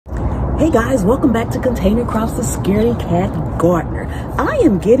Hey guys, welcome back to Container Crops, the Scaredy Cat Gardener. I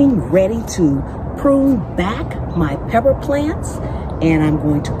am getting ready to prune back my pepper plants, and I'm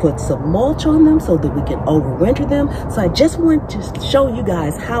going to put some mulch on them so that we can overwinter them. So I just want to show you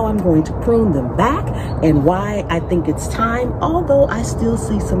guys how I'm going to prune them back and why I think it's time, although I still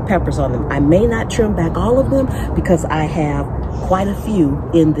see some peppers on them. I may not trim back all of them because I have quite a few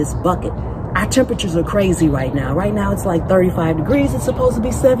in this bucket. Our temperatures are crazy right now. Right now it's like 35 degrees. It's supposed to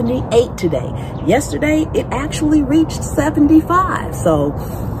be 78 today. Yesterday it actually reached 75. So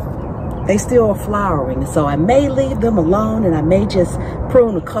they still are flowering. So I may leave them alone, and I may just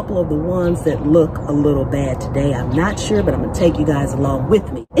prune a couple of the ones that look a little bad today. I'm not sure, but I'm gonna take you guys along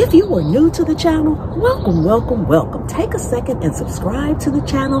with me. If you are new to the channel, welcome, welcome, welcome. Take a second and subscribe to the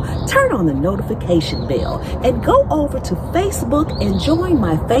channel, turn on the notification bell, and go over to Facebook and join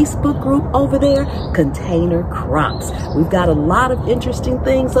my Facebook group over there, Container Crops. We've got a lot of interesting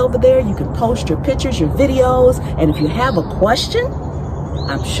things over there. You can post your pictures, your videos, and if you have a question,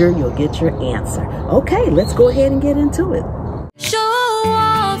 I'm sure you'll get your answer. Okay, let's go ahead and get into it. Show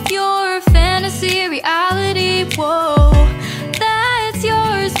off your fantasy reality, whoa, that's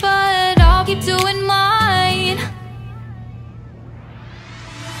yours, but I'll keep doing mine.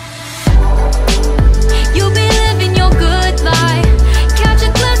 You'll be living your good life, catch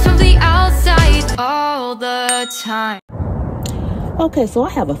a glimpse from the outside all the time. Okay, so I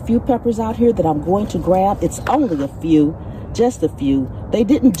have a few peppers out here that I'm going to grab. It's only a few. Just a few. They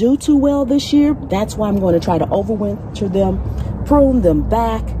didn't do too well this year. That's why I'm going to try to overwinter them, prune them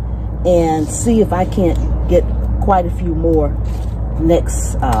back, and see if I can't get quite a few more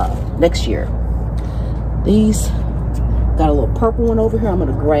next year. These got a little purple one over here. I'm going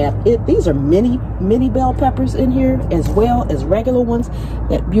to grab it. These are mini bell peppers in here as well as regular ones.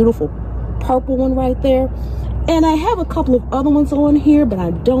 That beautiful purple one right there. And I have a couple of other ones on here, but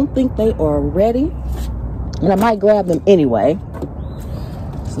I don't think they are ready. And I might grab them anyway.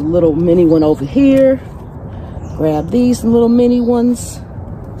 There's a little mini one over here. Grab these little mini ones.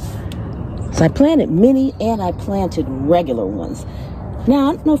 So I planted mini and I planted regular ones. Now,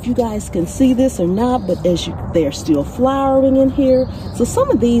 I don't know if you guys can see this or not, but they're still flowering in here. So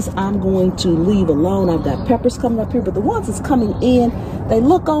some of these I'm going to leave alone. I've got peppers coming up here, but the ones that's coming in, they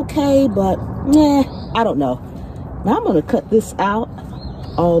look okay, but I don't know. Now I'm going to cut this out.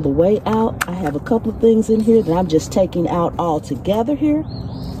 All the way out. I have a couple of things in here that I'm just taking out all together here.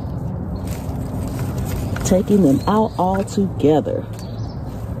 Taking them out all together.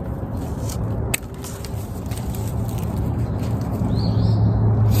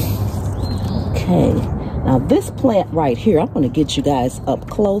 Okay, now this plant right here, I'm going to get you guys up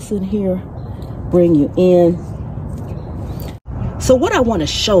close in here, bring you in. So what I want to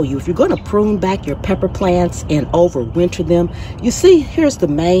show you, if you're going to prune back your pepper plants and overwinter them, you see here's the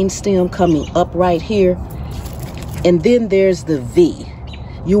main stem coming up right here, and then there's the V.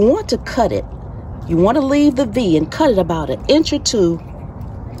 You want to cut it. You want to leave the V and cut it about an inch or two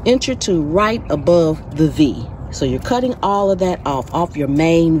right above the V. So you're cutting all of that off your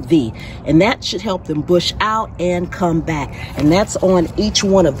main V, and that should help them bush out and come back. And that's on each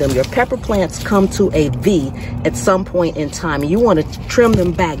one of them. Your pepper plants come to a V at some point in time, and you want to trim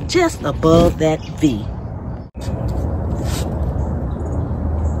them back just above that V.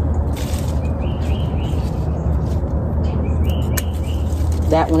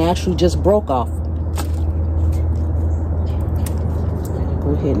 That one actually just broke off. Go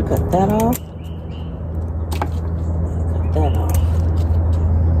ahead and cut that off. That off.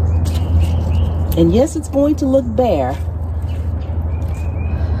 And yes, it's going to look bare,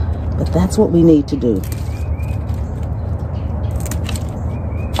 but that's what we need to do. Leave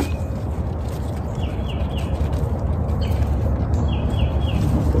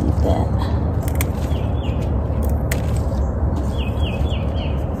that.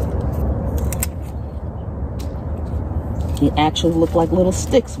 It actually look like little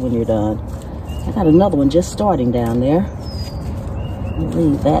sticks when you're done. I got another one just starting down there.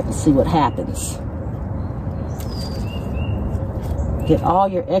 Leave that and see what happens. Get all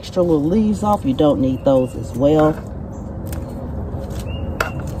your extra little leaves off. You don't need those as well.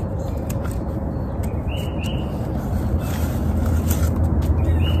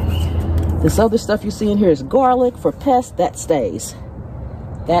 This other stuff you see in here is garlic for pests. That stays.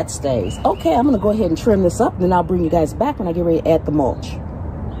 That stays. Okay, I'm going to go ahead and trim this up, and then I'll bring you guys back when I get ready to add the mulch.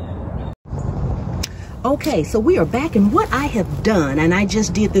 Okay, so we are back, and what I have done, and I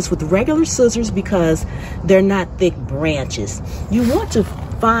just did this with regular scissors because they're not thick branches. You want to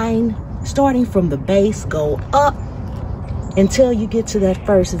find, starting from the base, go up until you get to that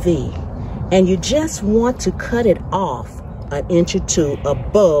first V. And you just want to cut it off an inch or two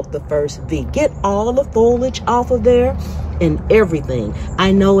above the first V. Get all the foliage off of there and everything.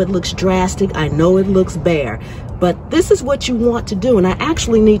 I know it looks drastic. I know it looks bare, but this is what you want to do. And I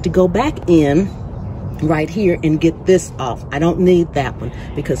actually need to go back in right here and get this off. I don't need that one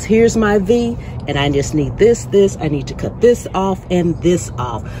because here's my V and I just need this. I need to cut this off and this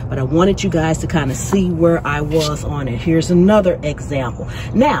off. But I wanted you guys to kind of see where I was on it. Here's another example.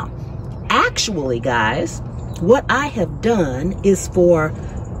 Now, actually, guys, what I have done is for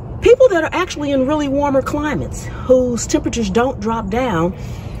people that are actually in really warmer climates whose temperatures don't drop down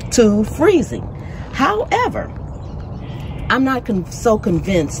to freezing. However, I'm not so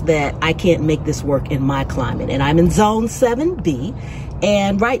convinced that I can't make this work in my climate. And I'm in zone 7B,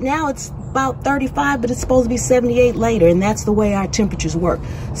 and right now it's about 35, but it's supposed to be 78 later, and that's the way our temperatures work.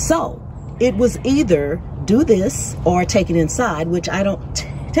 So it was either do this or take it inside, which I don't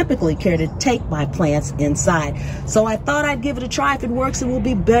typically care to take my plants inside. So I thought I'd give it a try. If it works, it will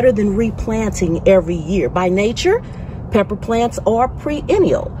be better than replanting every year. By nature, pepper plants are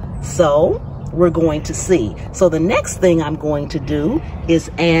perennial. So we're going to see. So the next thing I'm going to do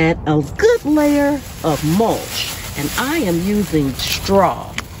is add a good layer of mulch. And I am using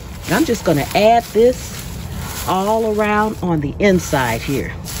straw. And I'm just going to add this all around on the inside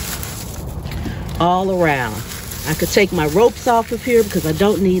here. All around. I could take my ropes off of here because I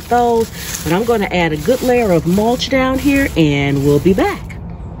don't need those, but I'm going to add a good layer of mulch down here and we'll be back.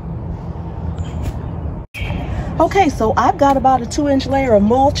 Okay, so I've got about a 2-inch layer of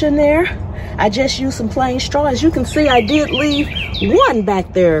mulch in there. I just used some plain straw. As you can see, I did leave one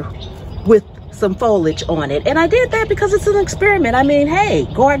back there with some foliage on it. And I did that because it's an experiment. I mean, hey,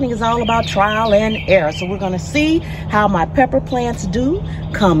 gardening is all about trial and error. So we're going to see how my pepper plants do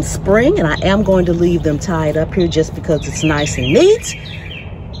come spring. And I am going to leave them tied up here just because it's nice and neat.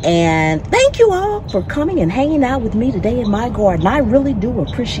 And thank you all for coming and hanging out with me today in my garden. I really do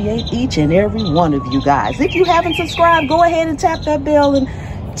appreciate each and every one of you guys. If you haven't subscribed, go ahead and tap that bell and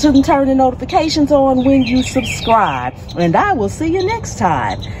turn the notifications on when you subscribe. And I will see you next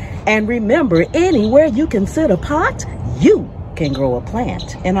time. And remember, anywhere you can sit a pot, you can grow a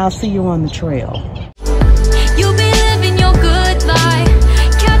plant. And I'll see you on the trail.